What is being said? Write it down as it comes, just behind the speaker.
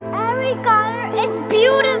is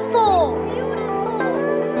beautiful.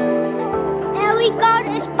 Every God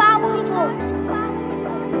is powerful.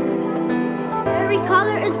 Every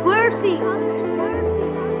color is worthy.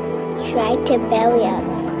 Try to bury us.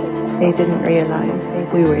 They didn't realize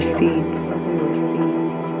we were seeds.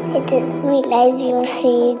 They didn't realize we were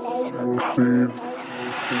seeds.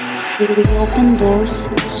 We open doors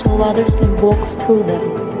so others can walk through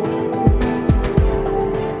them.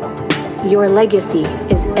 Your legacy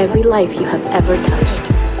is every life you have ever touched.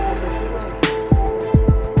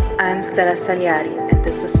 I'm Stella Saliari, and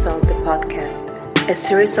this is Salt the Podcast, a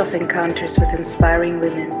series of encounters with inspiring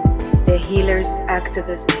women. They're healers,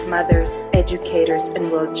 activists, mothers, educators,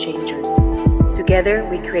 and world changers. Together,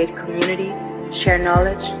 we create community, share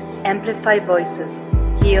knowledge, amplify voices,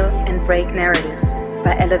 heal, and break narratives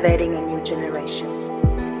by elevating a new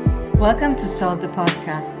generation. Welcome to Salt the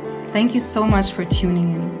Podcast. Thank you so much for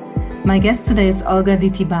tuning in. My guest today is Olga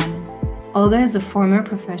Ditibane. Olga is a former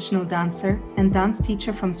professional dancer and dance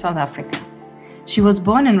teacher from South Africa. She was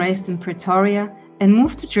born and raised in Pretoria and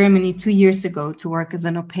moved to Germany 2 years ago to work as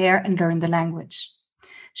an au pair and learn the language.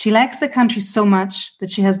 She likes the country so much that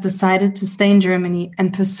she has decided to stay in Germany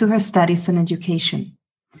and pursue her studies and education.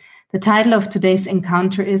 The title of today's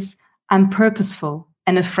encounter is I'm Purposeful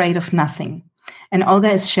and Afraid of Nothing. And Olga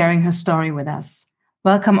is sharing her story with us.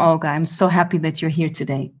 Welcome, Olga. I'm so happy that you're here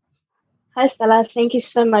today. Hi, Stella. Thank you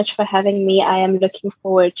so much for having me. I am looking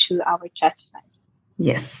forward to our chat tonight.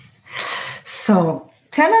 Yes. So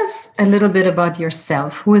tell us a little bit about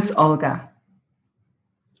yourself. Who is Olga?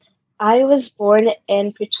 I was born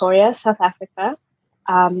in Pretoria, South Africa.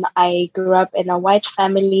 I grew up in a white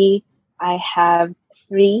family. I have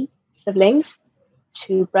 3 siblings,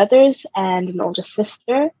 2 brothers and an older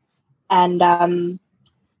sister. And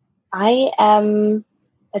I am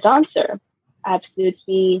a dancer. I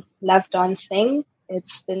absolutely love dancing.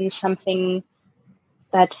 It's been something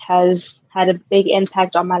that has had a big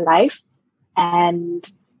impact on my life. And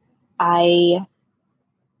I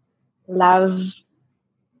love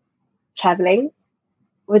traveling,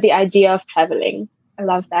 with the idea of traveling. I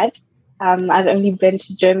love that. I've only been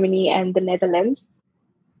to Germany and the Netherlands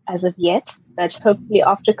as of yet, but hopefully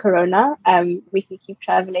after Corona, we can keep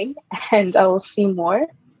traveling and I will see more.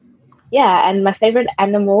 Yeah, and my favorite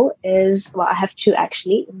animal is, well, I have 2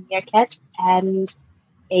 actually, a meerkat and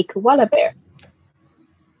a koala bear.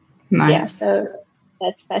 Nice. Yeah, so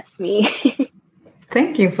that's me.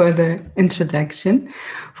 Thank you for the introduction.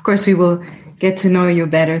 Of course, we will get to know you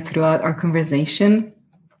better throughout our conversation.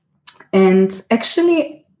 And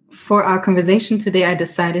actually, for our conversation today, I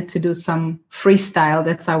decided to do some freestyle.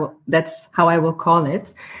 That's how I will call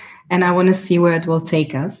it. And I want to see where it will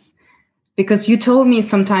take us. Because you told me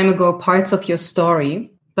some time ago parts of your story,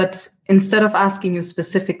 but instead of asking you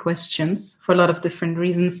specific questions for a lot of different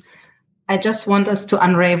reasons, I just want us to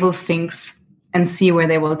unravel things and see where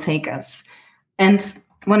they will take us. And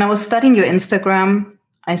when I was studying your Instagram,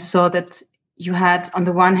 I saw that you had, on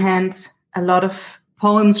the one hand, a lot of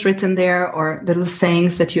poems written there or little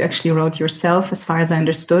sayings that you actually wrote yourself, as far as I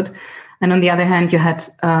understood. And on the other hand, you had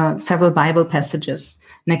several Bible passages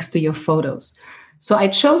next to your photos. So I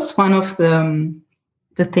chose one of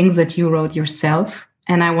the things that you wrote yourself,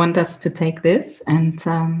 and I want us to take this. And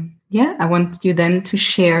I want you then to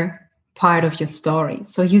share part of your story.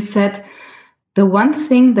 So you said, the one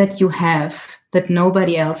thing that you have that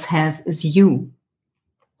nobody else has is you.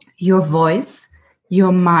 Your voice,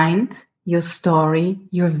 your mind, your story,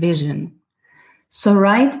 your vision. So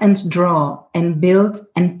write and draw and build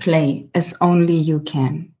and play as only you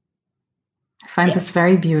can. I find this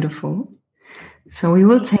very beautiful. So we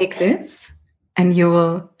will take this and you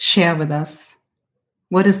will share with us.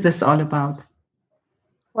 What is this all about?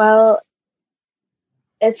 Well,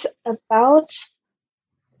 it's about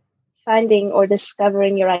finding or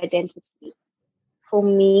discovering your identity. For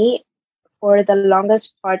me, for the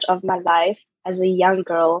longest part of my life as a young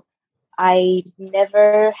girl, I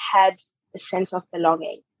never had a sense of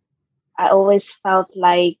belonging. I always felt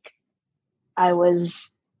like I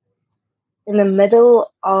was in the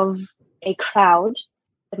middle of a crowd,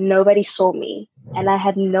 but nobody saw me. And I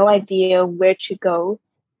had no idea where to go.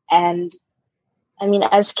 And I mean,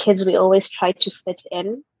 as kids, we always try to fit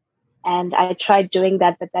in. And I tried doing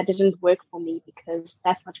that, but that didn't work for me because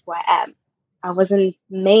that's not who I am. I wasn't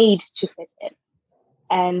made to fit in.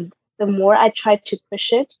 And the more I tried to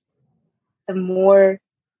push it, the more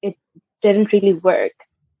it didn't really work.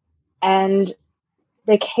 And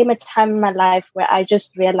there came a time in my life where I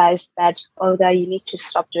just realized that, Olga, you need to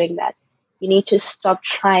stop doing that. You need to stop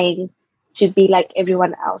trying to be like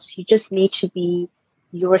everyone else. You just need to be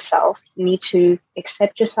yourself. You need to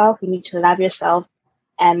accept yourself. You need to love yourself.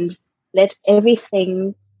 And let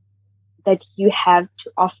everything that you have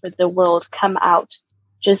to offer the world come out.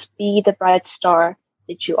 Just be the bright star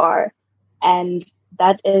that you are. And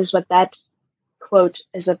that is what that quote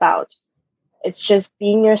is about. It's just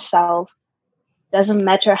being yourself. Doesn't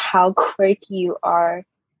matter how quirky you are,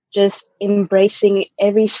 just embracing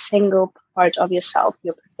every single part of yourself,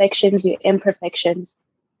 your perfections, your imperfections,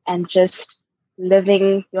 and just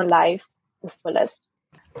living your life the fullest.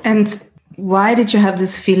 And why did you have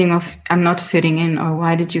this feeling of I'm not fitting in, or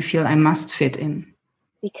why did you feel I must fit in?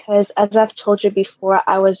 Because as I've told you before,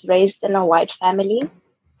 I was raised in a white family.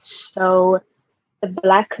 So the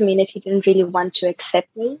Black community didn't really want to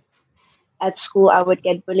accept me. At school, I would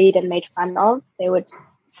get bullied and made fun of. They would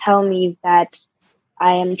tell me that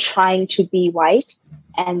I am trying to be white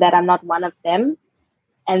and that I'm not one of them.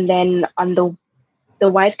 And then on the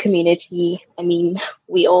white community, I mean,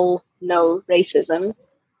 we all know racism.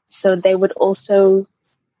 So they would also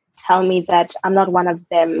tell me that I'm not one of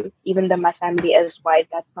them, even though my family is white.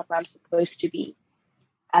 That's not what I'm supposed to be.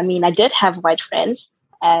 I mean, I did have white friends,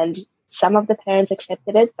 and some of the parents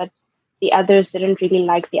accepted it, but the others didn't really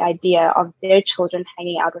like the idea of their children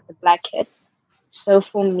hanging out with a Black kid. So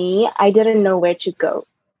for me, I didn't know where to go.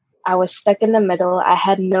 I was stuck in the middle. I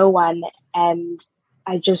had no one, and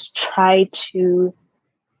I just tried to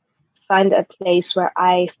find a place where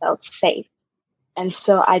I felt safe. And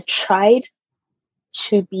so I tried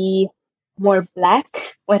to be more Black,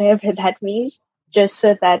 whatever that means, just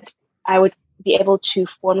so that I would be able to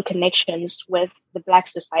form connections with the Black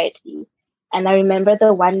society. And I remember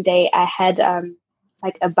the one day I had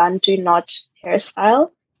like a Bantu knot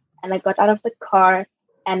hairstyle, and I got out of the car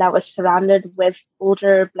and I was surrounded with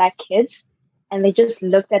older Black kids, and they just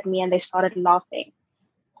looked at me and they started laughing.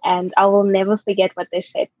 And I will never forget what they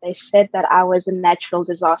said. They said that I was a natural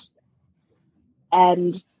disaster.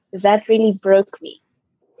 And that really broke me.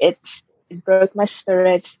 It broke my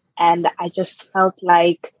spirit, and I just felt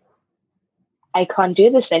like I can't do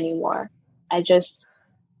this anymore. I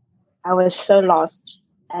was so lost,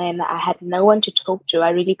 and I had no one to talk to. I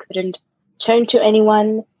really couldn't turn to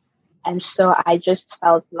anyone. And so I just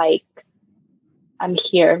felt like I'm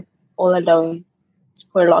here all alone,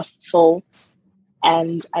 poor lost soul.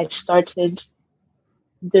 And I started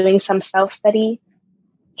doing some self-study,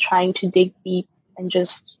 trying to dig deep and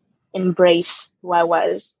just embrace who I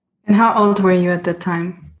was. And how old were you at that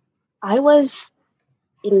time? I was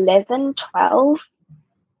 11, 12.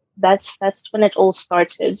 That's when it all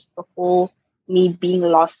started, the whole me being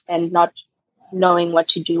lost and not knowing what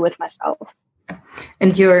to do with myself.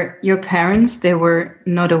 And your parents, they were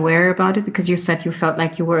not aware about it because you said you felt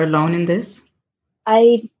like you were alone in this?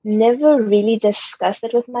 I never really discussed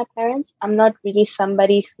it with my parents. I'm not really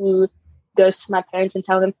somebody who goes to my parents and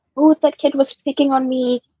tell them, oh, that kid was picking on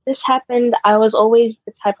me, this happened. I was always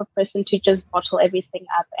the type of person to just bottle everything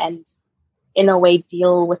up and in a way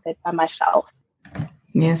deal with it by myself.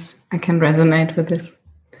 Yes, I can resonate with this.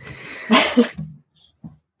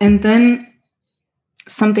 And then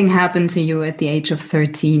something happened to you at the age of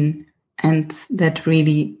 13, and that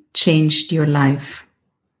really changed your life.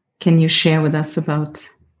 Can you share with us about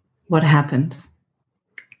what happened?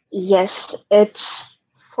 Yes, it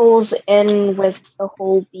falls in with the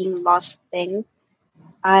whole being lost thing.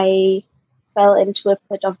 I fell into a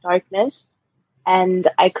pit of darkness, and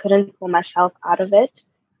I couldn't pull myself out of it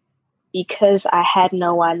because I had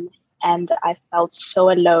no one, and I felt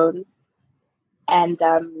so alone. And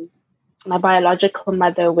my biological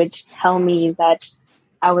mother would tell me that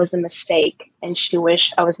I was a mistake and she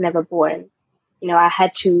wished I was never born. You know, I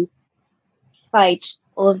had to fight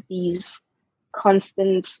all of these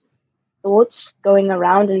constant thoughts going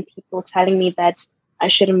around and people telling me that I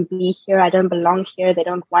shouldn't be here, I don't belong here, they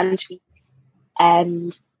don't want me.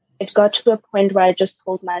 And it got to a point where I just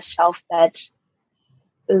told myself that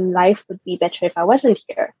life would be better if I wasn't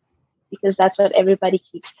here, because that's what everybody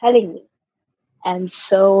keeps telling me. And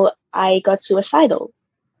so I got suicidal,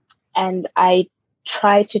 and I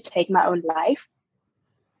tried to take my own life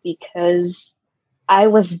because I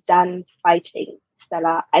was done fighting,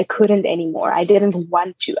 Stella. I couldn't anymore. I didn't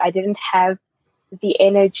want to. I didn't have the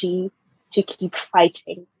energy to keep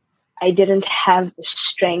fighting. I didn't have the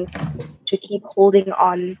strength to keep holding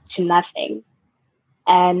on to nothing.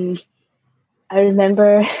 And I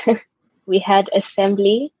remember we had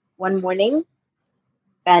assembly one morning,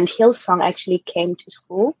 and Hillsong actually came to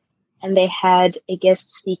school, and they had a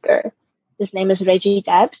guest speaker. His name is Reggie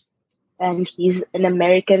Dabbs, and he's an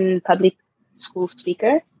American public school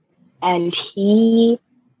speaker. And he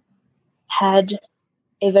had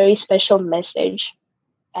a very special message.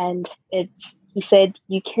 And he said,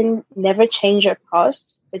 you can never change your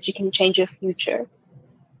past, but you can change your future.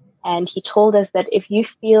 And he told us that if you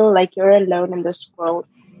feel like you're alone in this world,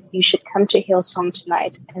 you should come to Hillsong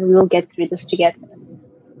tonight and we will get through this together.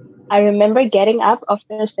 I remember getting up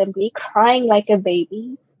after assembly, crying like a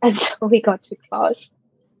baby until we got to class.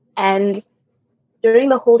 And during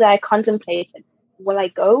the whole day, I contemplated, will I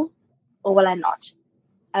go or will I not?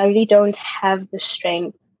 I really don't have the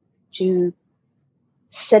strength to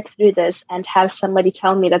sit through this and have somebody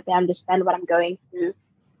tell me that they understand what I'm going through,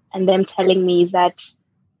 and them telling me that,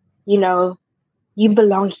 you know, you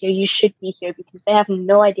belong here, you should be here, because they have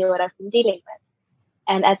no idea what I've been dealing with.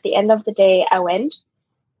 And at the end of the day, I went,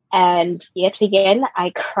 and yet again,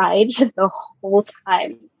 I cried the whole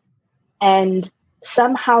time. And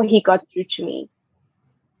somehow he got through to me.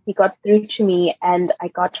 He got through to me, and I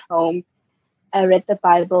got home. I read the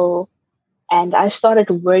Bible, and I started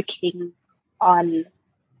working on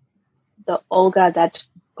the Olga that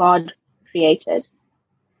God created.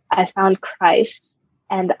 I found Christ,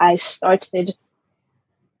 and I started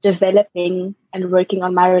developing and working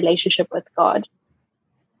on my relationship with God.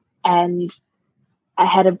 And I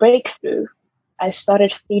had a breakthrough. I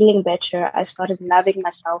started feeling better. I started loving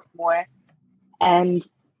myself more. And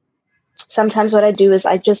sometimes what I do is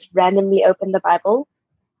I just randomly open the Bible,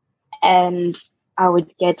 and I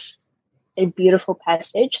would get a beautiful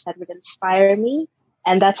passage that would inspire me.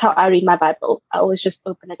 And that's how I read my Bible. I always just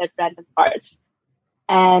open it at random parts.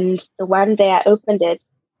 And the one day I opened it,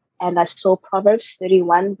 and I saw Proverbs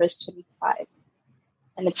 31, verse 25.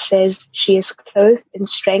 And it says, she is clothed in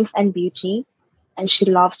strength and beauty, and she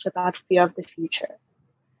laughs without fear of the future.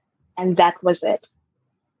 And that was it.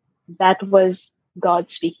 That was God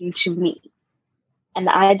speaking to me. And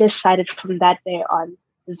I decided from that day on,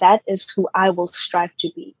 that is who I will strive to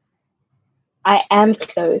be. I am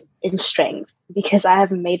clothed in strength because I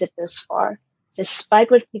have made it this far.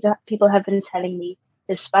 Despite what people have been telling me,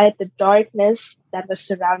 despite the darkness that was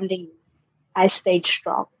surrounding me, I stayed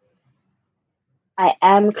strong. I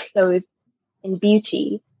am clothed in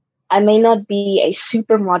beauty. I may not be a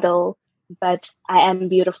supermodel, but I am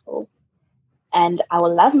beautiful. And I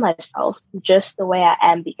will love myself just the way I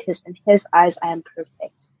am, because in his eyes, I am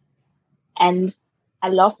perfect. And I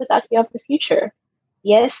laugh without fear of the future.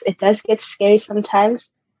 Yes, it does get scary sometimes.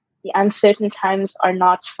 The uncertain times are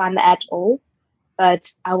not fun at all,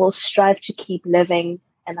 but I will strive to keep living,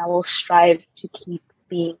 and I will strive to keep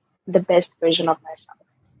being the best version of myself.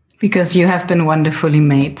 Because you have been wonderfully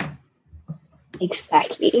made.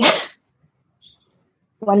 Exactly.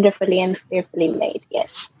 Wonderfully and fearfully made,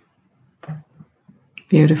 yes.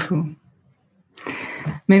 Beautiful.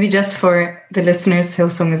 Maybe just for the listeners,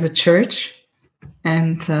 Hillsong is a church.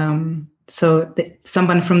 And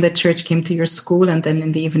someone from the church came to your school, and then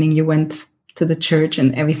in the evening you went to the church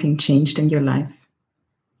and everything changed in your life.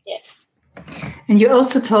 Yes. And you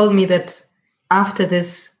also told me that after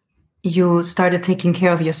this, you started taking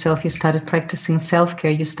care of yourself. You started practicing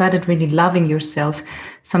self-care. You started really loving yourself,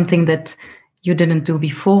 something that you didn't do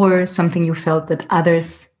before, something you felt that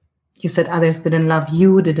you said others didn't love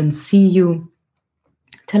you, didn't see you.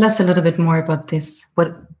 Tell us a little bit more about this.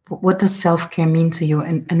 What does self-care mean to you,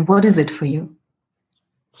 and what is it for you?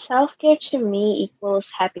 Self-care to me equals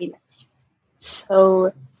happiness.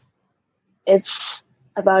 So it's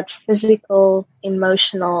about physical,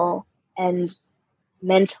 emotional, and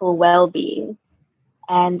mental well-being.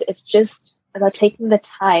 And it's just about taking the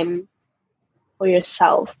time for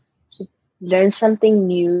yourself to learn something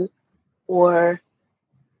new, or,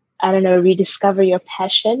 I don't know, rediscover your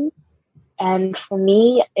passion. And for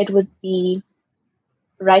me, it would be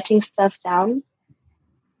writing stuff down.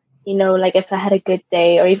 You know, like if I had a good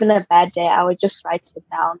day or even a bad day, I would just write it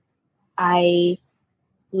down. I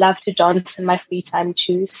love to dance in my free time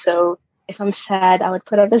too. So if I'm sad, I would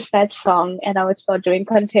put on a sad song and I would start doing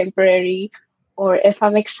contemporary. Or if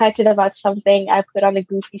I'm excited about something, I put on a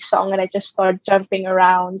goofy song and I just start jumping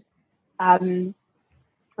around. And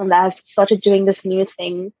I've started doing this new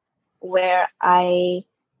thing where I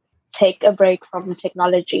take a break from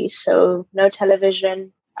technology. So no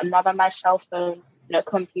television, I'm not on my cell phone, no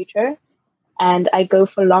computer. And I go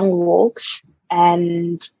for long walks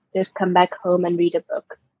and just come back home and read a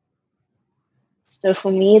book. So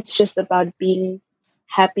for me, it's just about being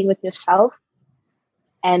happy with yourself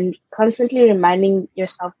and constantly reminding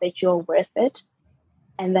yourself that you're worth it.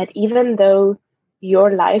 And that even though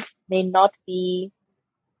your life may not be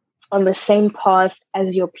on the same path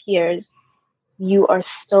as your peers, you are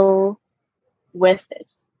still worth it.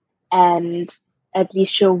 And at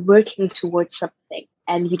least you're working towards something.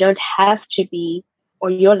 And you don't have to be, or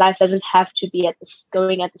your life doesn't have to be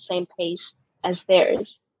going at the same pace as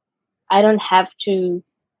theirs. I don't have to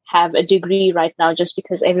have a degree right now just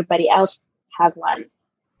because everybody else has one.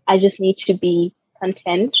 I just need to be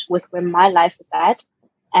content with where my life is at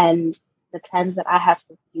and the plans that I have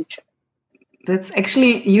for the future. That's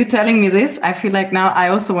actually you telling me this. I feel like now I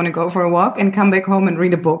also want to go for a walk and come back home and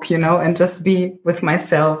read a book, and just be with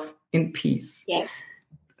myself in peace. Yes.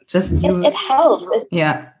 Just you. It helps.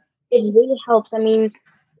 Yeah. It really helps. I mean,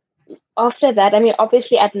 after that,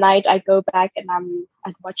 obviously at night I go back and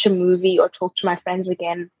I'd watch a movie or talk to my friends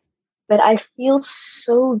again. But I feel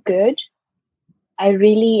so good. I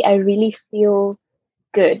really feel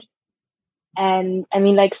good. And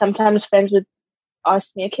like sometimes friends would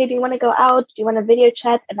ask me, okay, do you want to go out? Do you want a video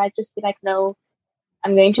chat? And I'd just be like, no,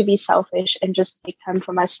 I'm going to be selfish and just take time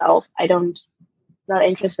for myself. Not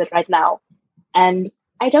interested right now. And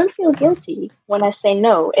I don't feel guilty when I say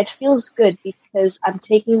no. It feels good because I'm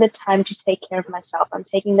taking the time to take care of myself. I'm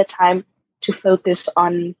taking the time to focus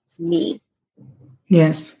on me.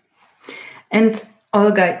 Yes. And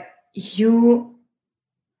Olga, you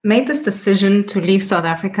made this decision to leave South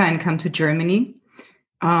Africa and come to Germany.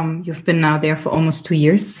 You've been now there for almost 2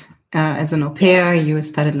 years as an au pair. You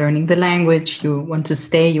started learning the language. You want to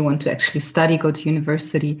stay. You want to actually study, go to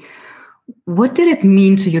university. What did it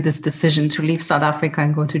mean to you, this decision to leave South Africa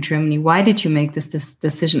and go to Germany? Why did you make this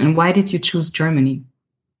decision, and why did you choose Germany?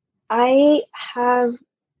 I have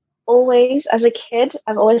always, as a kid,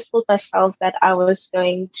 I've always told myself that I was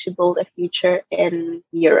going to build a future in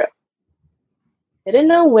Europe. Didn't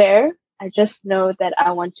know where. I just know that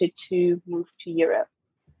I wanted to move to Europe.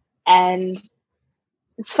 And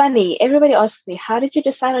it's funny, everybody asks me, how did you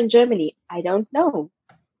decide on Germany? I don't know.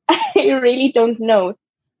 I really don't know.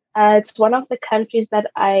 It's one of the countries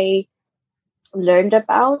that I learned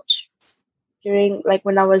about during,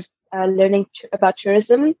 when I was learning about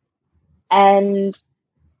tourism. And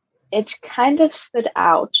it kind of stood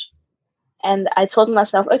out. And I told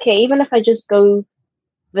myself, okay, even if I just go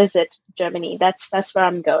visit Germany, that's where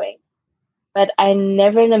I'm going. But I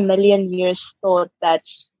never in a million years thought that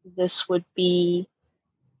this would be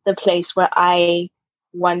the place where I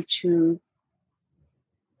want to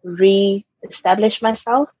re-establish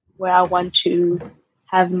myself, where I want to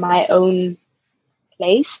have my own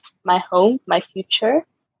place, my home, my future.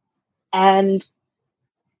 And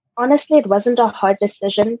honestly, it wasn't a hard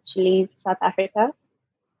decision to leave South Africa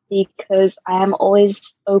because I am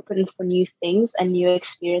always open for new things and new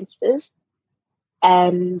experiences.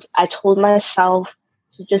 And I told myself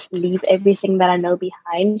to just leave everything that I know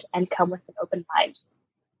behind and come with an open mind.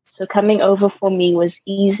 So coming over for me was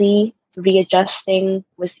easy. Readjusting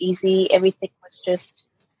was easy. Everything was just,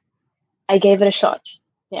 I gave it a shot.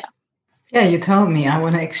 Yeah. Yeah, you told me I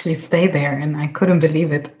want to actually stay there and I couldn't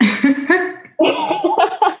believe it.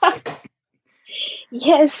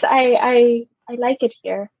 Yes, I like it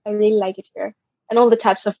here. I really like it here. And all the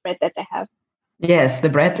types of bread that they have. Yes, the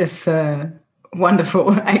bread is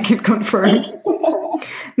wonderful. I can confirm.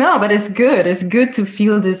 No, but it's good. It's good to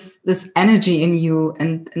feel this energy in you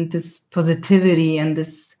and this positivity and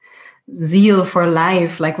this zeal for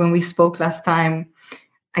life. Like when we spoke last time,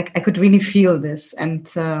 I could really feel this. And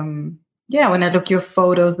when I look your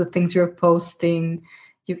photos, the things you're posting,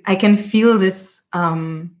 I can feel this.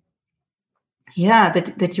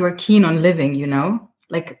 That you are keen on living.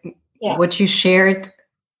 What you shared.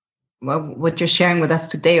 Well, what you're sharing with us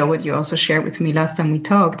today, or what you also shared with me last time we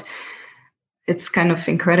talked, it's kind of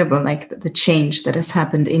incredible, like the change that has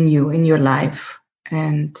happened in you, in your life.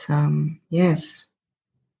 And yes.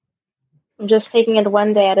 I'm just taking it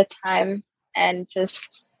one day at a time and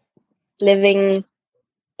just living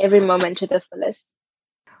every moment to the fullest.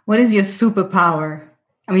 What is your superpower?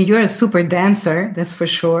 I mean, you're a super dancer, that's for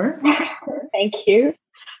sure. Thank you.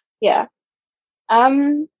 Yeah.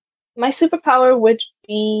 My superpower would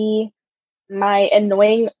be my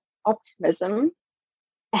annoying optimism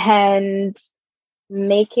and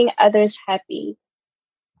making others happy.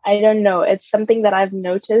 I don't know. It's something that I've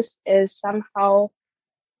noticed is somehow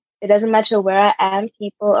it doesn't matter where I am,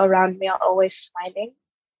 people around me are always smiling.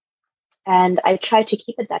 And I try to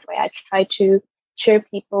keep it that way. I try to cheer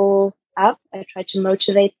people up. I try to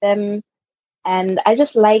motivate them. And I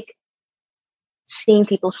just like seeing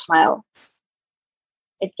people smile.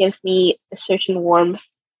 It gives me a certain warmth,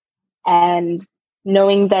 and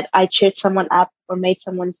knowing that I cheered someone up or made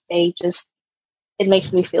someone's day, it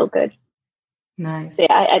makes me feel good. Nice. So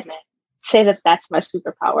yeah, I'd say that that's my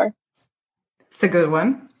superpower. It's a good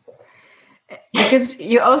one. Because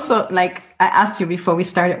you also, I asked you before we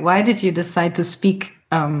started, why did you decide to speak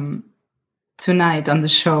tonight on the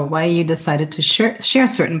show? Why you decided to share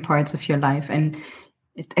certain parts of your life? And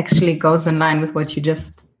it actually goes in line with what you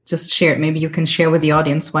just shared. Maybe you can share with the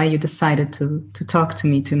audience why you decided to talk to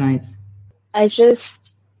me tonight. I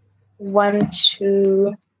just want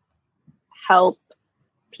to help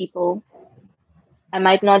people. I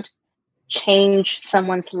might not change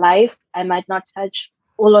someone's life. I might not touch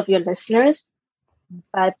all of your listeners,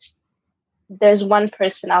 but there's one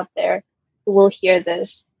person out there who will hear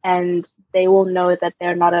this and they will know that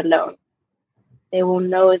they're not alone. They will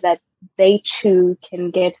know that they too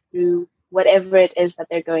can get through whatever it is that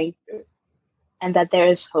they're going through and that there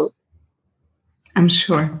is hope. I'm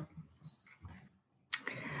sure.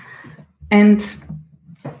 And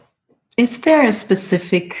is there a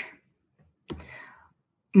specific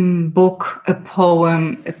book, a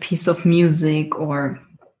poem, a piece of music, or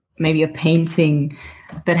maybe a painting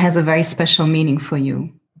that has a very special meaning for you?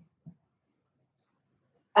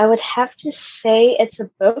 I would have to say it's a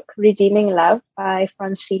book, Redeeming Love by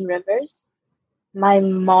Francine Rivers. My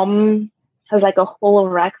mom has like a whole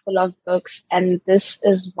rack full of books, and this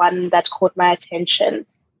is one that caught my attention.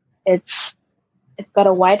 It's got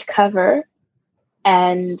a white cover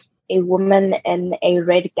and a woman in a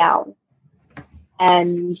red gown.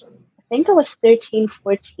 And I think I was 13,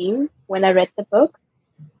 14 when I read the book.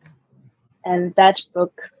 And that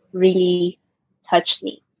book really touched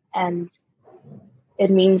me. And it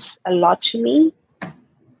means a lot to me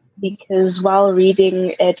because while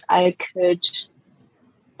reading it, I could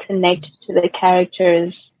connect to the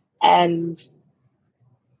characters and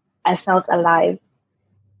I felt alive.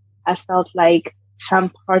 I felt like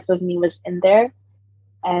some part of me was in there,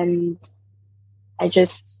 and I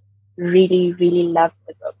just really, really loved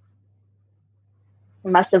the book. I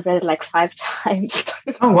must have read it like 5 times.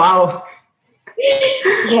 Oh, wow.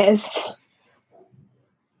 Yes.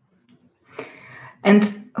 And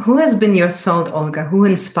who has been your salt, Olga? Who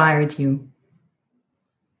inspired you?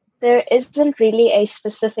 There isn't really a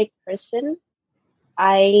specific person.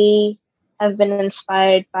 I have been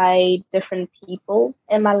inspired by different people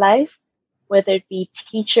in my life, whether it be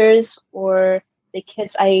teachers or the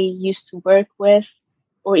kids I used to work with,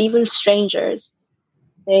 or even strangers.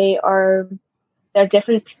 They're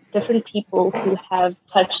different people who have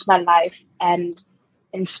touched my life and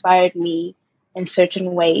inspired me in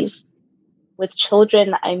certain ways. With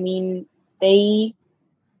children, I mean, they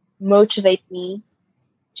motivate me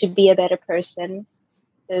to be a better person.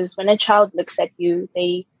 Because when a child looks at you,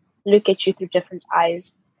 they look at you through different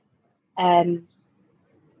eyes. And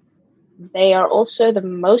they are also the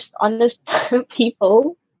most honest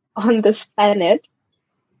people on this planet.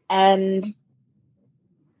 And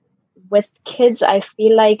with kids, I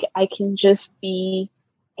feel like I can just be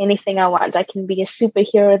anything I want. I can be a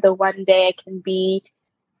superhero the one day. I can be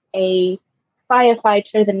a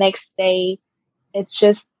firefighter the next day. It's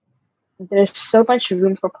just, there's so much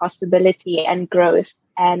room for possibility and growth.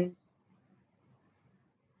 And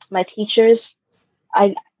my teachers,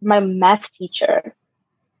 my math teacher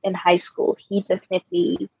in high school, he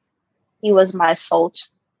was my salt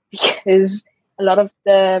because a lot of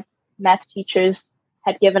the math teachers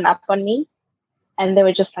had given up on me and they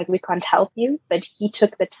were just like, we can't help you. But he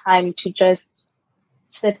took the time to just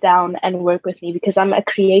sit down and work with me because I'm a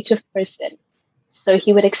creative person. So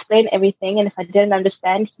he would explain everything. And if I didn't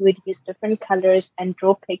understand, he would use different colors and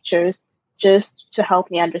draw pictures just to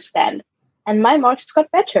help me understand. And my marks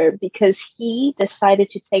got better because he decided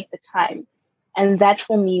to take the time. And that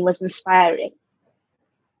for me was inspiring.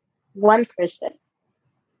 One person.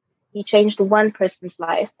 He changed one person's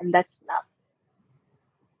life, and that's enough.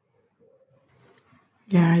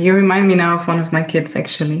 Yeah, you remind me now of one of my kids,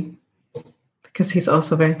 actually, because he's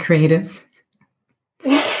also very creative.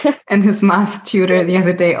 And his math tutor the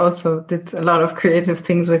other day also did a lot of creative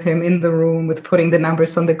things with him in the room, with putting the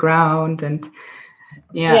numbers on the ground. And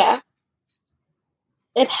yeah.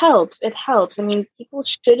 It helps. I mean, people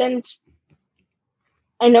shouldn't.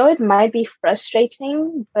 I know it might be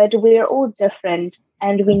frustrating, but we're all different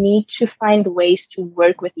and we need to find ways to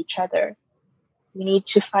work with each other. We need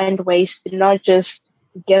to find ways to not just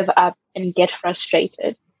give up and get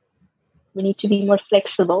frustrated. We need to be more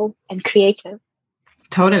flexible and creative.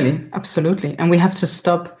 Totally, absolutely. And we have to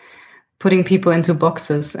stop putting people into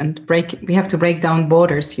boxes and we have to break down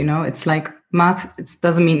borders, you know. It's like math, it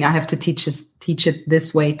doesn't mean I have to teach it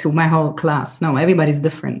this way to my whole class. No, everybody's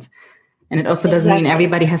different. And it also doesn't mean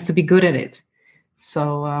everybody has to be good at it.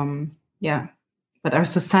 So, yeah. But our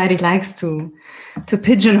society likes to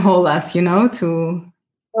pigeonhole us, you know,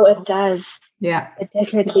 Oh, it does. Yeah. It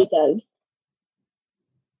definitely does.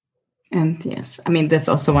 And yes, I mean, that's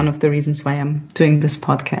also one of the reasons why I'm doing this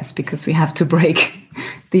podcast, because we have to break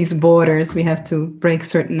these borders. We have to break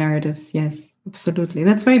certain narratives. Yes, absolutely.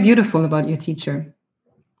 That's very beautiful about your teacher.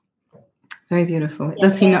 Very beautiful.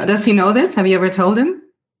 Yeah, Does he know this? Have you ever told him?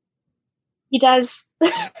 He does.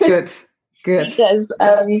 Good. He does.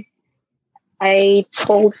 I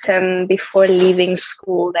told him before leaving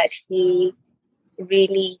school that he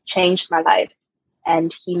really changed my life,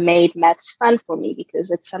 and he made maths fun for me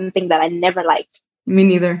because it's something that I never liked. Me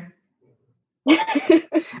neither.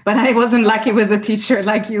 But I wasn't lucky with a teacher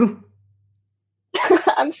like you.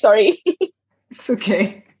 I'm sorry. It's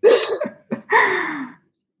okay.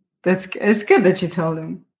 It's good that you told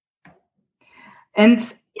him. And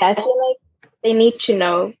yeah, I feel like they need to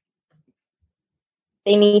know.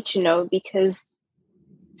 They need to know because,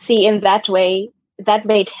 see, in that way, that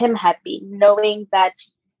made him happy, knowing that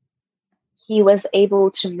he was able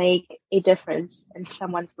to make a difference in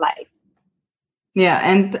someone's life. yeah,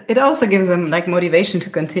 and it also gives them like motivation to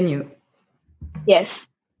continue. Yes.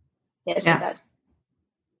 Yes, Yeah. it does.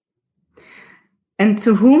 And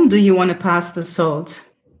to whom do you want to pass the salt?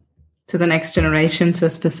 To the next generation, to a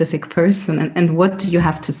specific person? And what do you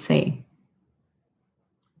have to say?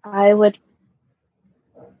 I would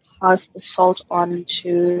pass the salt on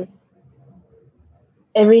to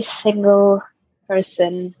every single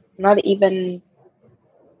person, not even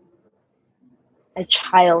a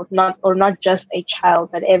child, not just a child,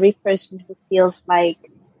 but every person who feels like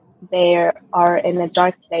they are in a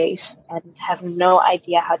dark place and have no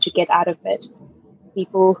idea how to get out of it.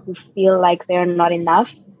 People who feel like they're not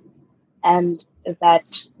enough and that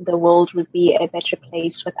the world would be a better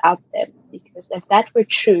place without them. Because if that were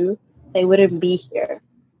true, they wouldn't be here.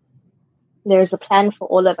 There's a plan for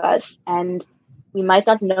all of us, and we might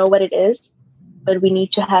not know what it is, but we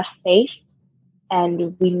need to have faith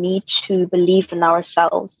and we need to believe in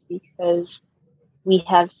ourselves because we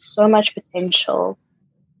have so much potential.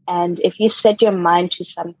 And if you set your mind to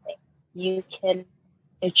something, you can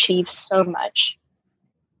achieve so much.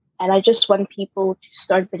 And I just want people to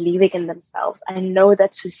start believing in themselves. I know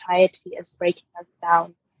that society is breaking us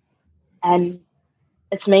down and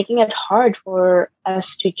it's making it hard for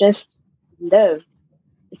us to just live.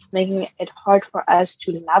 It's making it hard for us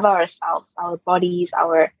to love ourselves, our bodies,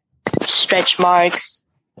 our stretch marks.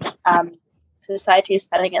 Society is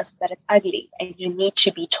telling us that it's ugly and you need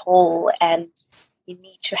to be tall and you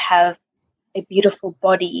need to have a beautiful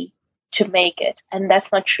body to make it. And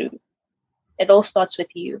that's not true. It all starts with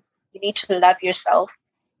you. You need to love yourself.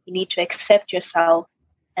 You need to accept yourself.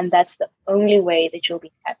 And that's the only way that you'll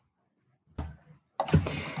be happy.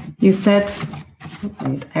 You said,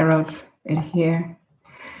 wait, I wrote it here.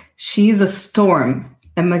 She's a storm,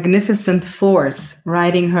 a magnificent force,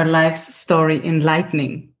 writing her life's story in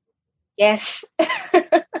lightning. Yes.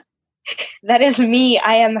 That is me.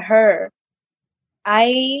 I am her.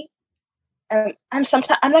 I'm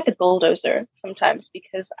like a bulldozer sometimes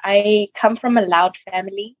because I come from a loud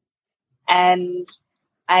family and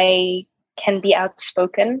I can be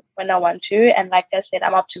outspoken when I want to. And like I said,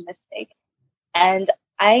 I'm optimistic and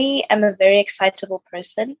I am a very excitable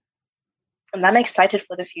person and I'm excited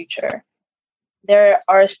for the future. There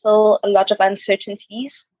are still a lot of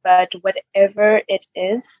uncertainties, but whatever it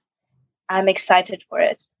is, I'm excited for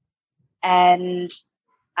it. And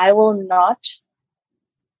I will not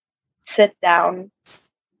sit down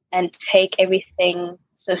and take everything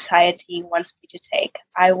society wants me to take.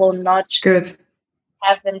 I will not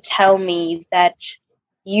have them tell me that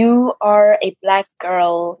you are a Black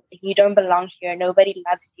girl, you don't belong here, nobody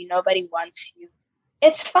loves you, nobody wants you.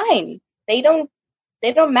 It's fine. They don't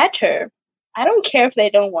matter. I don't care if they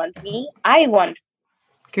don't want me. I want.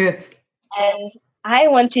 Good. And I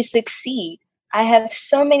want to succeed. I have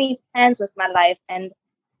so many plans with my life and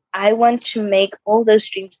I want to make all those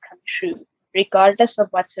dreams come true, regardless of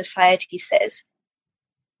what society says.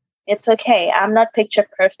 It's okay. I'm not picture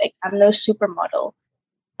perfect. I'm no supermodel,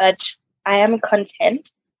 but I am content.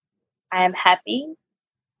 I am happy.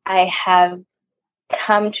 I have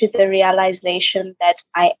come to the realization that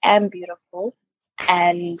I am beautiful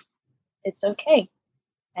and it's okay.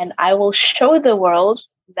 And I will show the world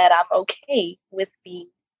that I'm okay with being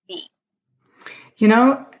me. You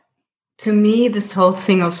know, to me, this whole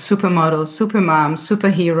thing of supermodel, supermom,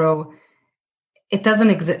 superhero, it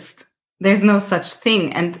doesn't exist. There's no such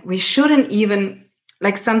thing. And we shouldn't even,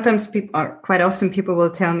 like sometimes people, or quite often people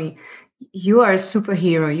will tell me, you are a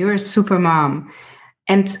superhero, you're a supermom.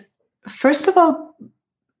 And first of all,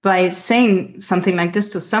 by saying something like this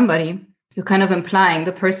to somebody, you're kind of implying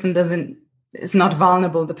the person is not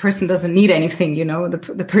vulnerable. The person doesn't need anything, you know, the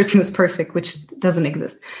person is perfect, which doesn't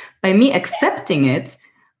exist. By me accepting it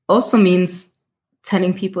also means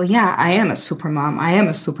telling people, yeah, I am a supermom. I am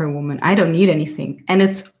a superwoman. I don't need anything. And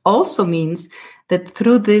it also means that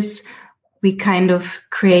through this, we kind of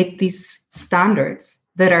create these standards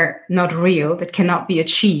that are not real, that cannot be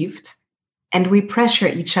achieved. And we pressure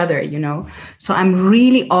each other, you know. So I'm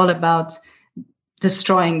really all about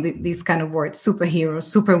destroying these kind of words: superhero,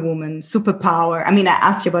 superwoman, superpower. I mean, I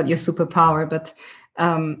asked you about your superpower, but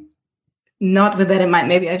not with that in mind.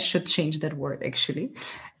 Maybe I should change that word, actually.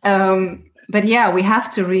 But yeah, we have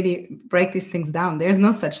to really break these things down. There's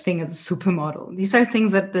no such thing as a supermodel. These are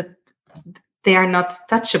things that they are not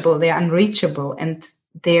touchable, they are unreachable, and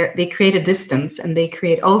they create a distance, and they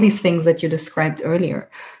create all these things that you described earlier.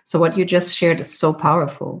 So what you just shared is so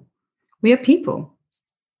powerful. We are people,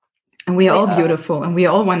 and we are all beautiful, and we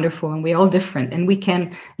are all wonderful, and we are all different. And we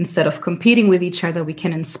can, instead of competing with each other, we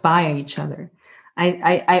can inspire each other.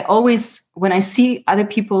 I always, when I see other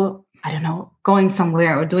people, I don't know, going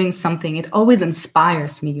somewhere or doing something, it always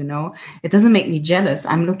inspires me, It doesn't make me jealous.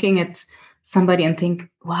 I'm looking at somebody and think,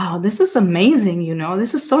 wow, this is amazing,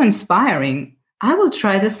 this is so inspiring. I will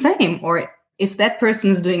try the same. Or if that person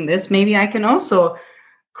is doing this, maybe I can also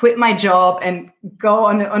quit my job and go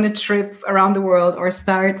on a trip around the world, or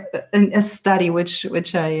start a study, which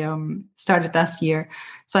I started last year.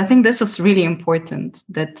 So I think this is really important,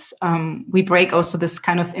 that we break also this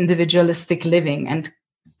kind of individualistic living and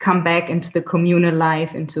come back into the communal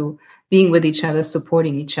life, into being with each other,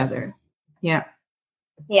 supporting each other. Yeah.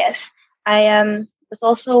 Yes. There's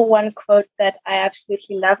also one quote that I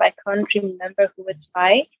absolutely love. I can't remember who it's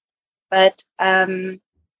by, but the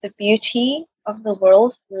beauty of the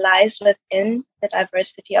world lies within the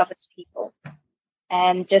diversity of its people.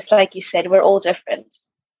 And just like you said, we're all different.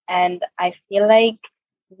 And I feel like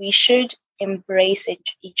we should embrace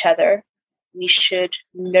each other. We should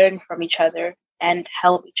learn from each other and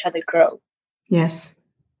help each other grow. Yes,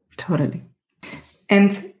 totally.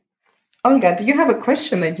 And Olga, do you have a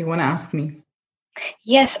question that you want to ask me?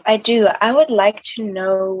 Yes, I do. I would like to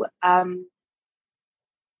know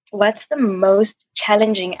what's the most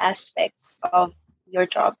challenging aspects of your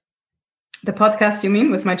job? The podcast, you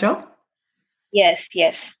mean, with my job? Yes.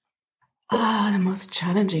 The most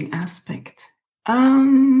challenging aspect. Let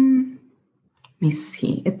me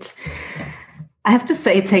see. I have to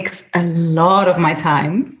say it takes a lot of my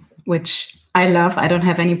time, which I love. I don't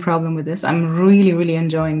have any problem with this. I'm really, really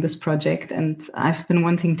enjoying this project, and I've been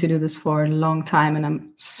wanting to do this for a long time, and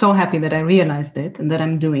I'm so happy that I realized it and that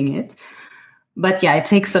I'm doing it. But yeah, it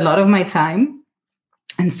takes a lot of my time,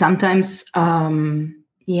 and sometimes, I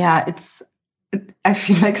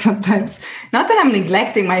feel like sometimes, not that I'm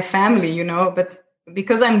neglecting my family, but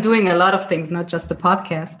because I'm doing a lot of things, not just the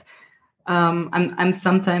podcast, I'm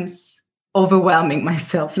sometimes overwhelming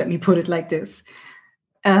myself. Let me put it like this.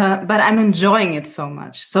 But I'm enjoying it so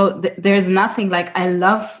much. So there's nothing like, I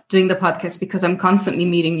love doing the podcast because I'm constantly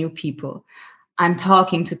meeting new people. I'm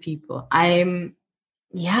talking to people. I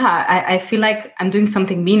feel like I'm doing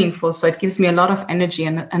something meaningful. So it gives me a lot of energy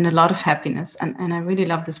and a lot of happiness. And I really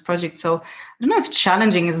love this project. So I don't know if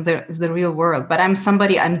challenging is the real word, but I'm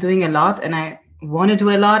doing a lot, and I want to do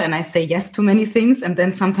a lot, and I say yes to many things. And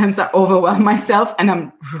then sometimes I overwhelm myself and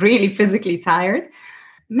I'm really physically tired.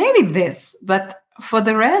 Maybe this, but for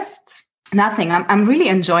the rest, nothing. I'm really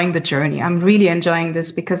enjoying the journey. I'm really enjoying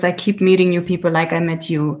this because I keep meeting new people like I met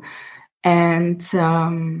you. And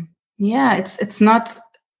it's not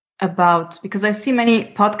about, because I see many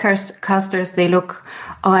podcasters, they look,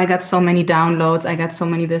 oh, I got so many downloads. I got so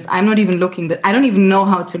many this. I'm not even looking that. I don't even know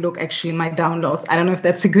how to look actually my downloads. I don't know if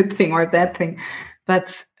that's a good thing or a bad thing.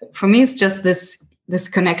 But for me, it's just this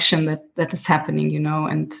connection that is happening,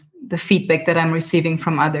 and the feedback that I'm receiving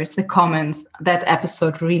from others, the comments, that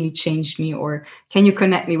episode really changed me, or can you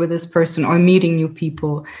connect me with this person, or meeting new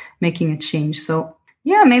people, making a change. So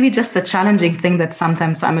yeah, maybe just a challenging thing that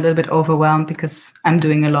sometimes I'm a little bit overwhelmed because I'm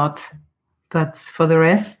doing a lot. But for the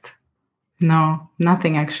rest, no,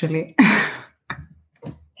 nothing actually.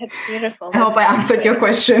 That's beautiful. I hope I answered your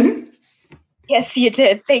question. Yes, you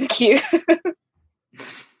did. Thank you.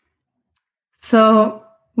 So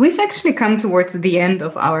we've actually come towards the end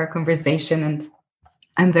of our conversation, and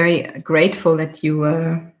I'm very grateful that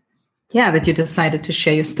you decided to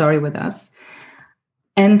share your story with us.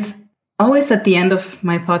 And always at the end of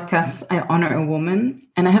my podcasts, I honor a woman.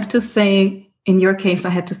 And I have to say, in your case, I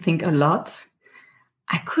had to think a lot.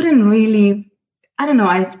 I couldn't really, I don't know,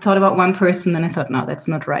 I thought about one person and I thought, no, that's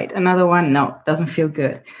not right. Another one, no, doesn't feel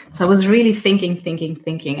good. So I was really thinking.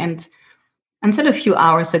 And until a few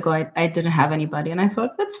hours ago, I didn't have anybody. And I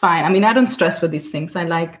thought, that's fine. I mean, I don't stress with these things. I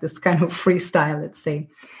like this kind of freestyle, let's say.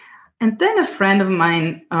 And then a friend of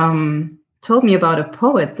mine told me about a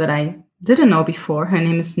poet that I didn't know before. Her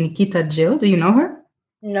name is Nikita Gill. Do you know her?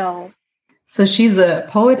 No. So she's a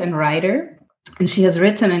poet and writer, and she has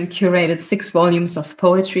written and curated 6 volumes of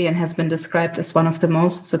poetry and has been described as one of the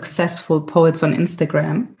most successful poets on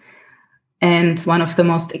Instagram and one of the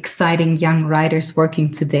most exciting young writers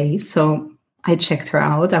working today. So I checked her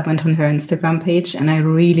out. I went on her Instagram page and I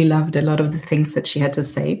really loved a lot of the things that she had to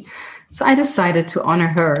say. So I decided to honor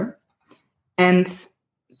her and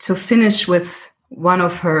to finish with one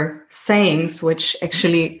of her sayings, which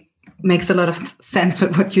actually makes a lot of sense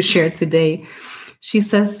with what you shared today. She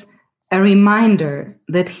says, "A reminder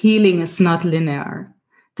that healing is not linear,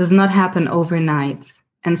 does not happen overnight,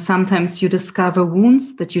 and sometimes you discover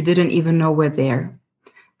wounds that you didn't even know were there.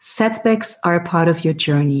 Setbacks are a part of your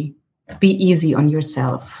journey. Be easy on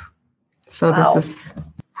yourself." So This is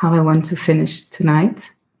how I want to finish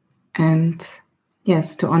tonight. And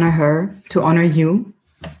yes, to honor her, to honor you,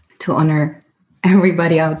 to honor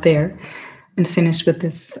everybody out there, and finish with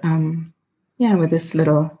this, with this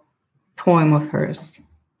little poem of hers.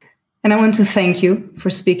 And I want to thank you for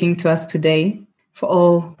speaking to us today, for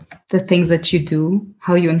all the things that you do,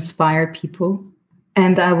 how you inspire people.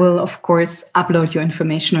 And I will, of course, upload your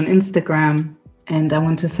information on Instagram. And I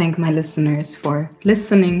want to thank my listeners for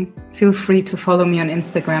listening. Feel free to follow me on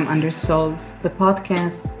Instagram under Salt the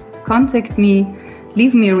podcast. Contact me,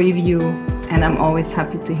 leave me a review, and I'm always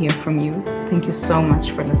happy to hear from you. Thank you so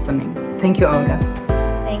much for listening. Thank you, Olga.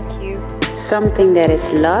 Thank you. Something that is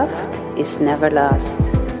loved is never lost.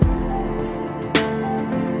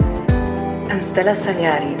 I'm Stella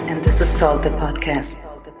Sagliari, and this is Salt the podcast.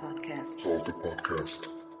 Salt the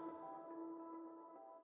podcast.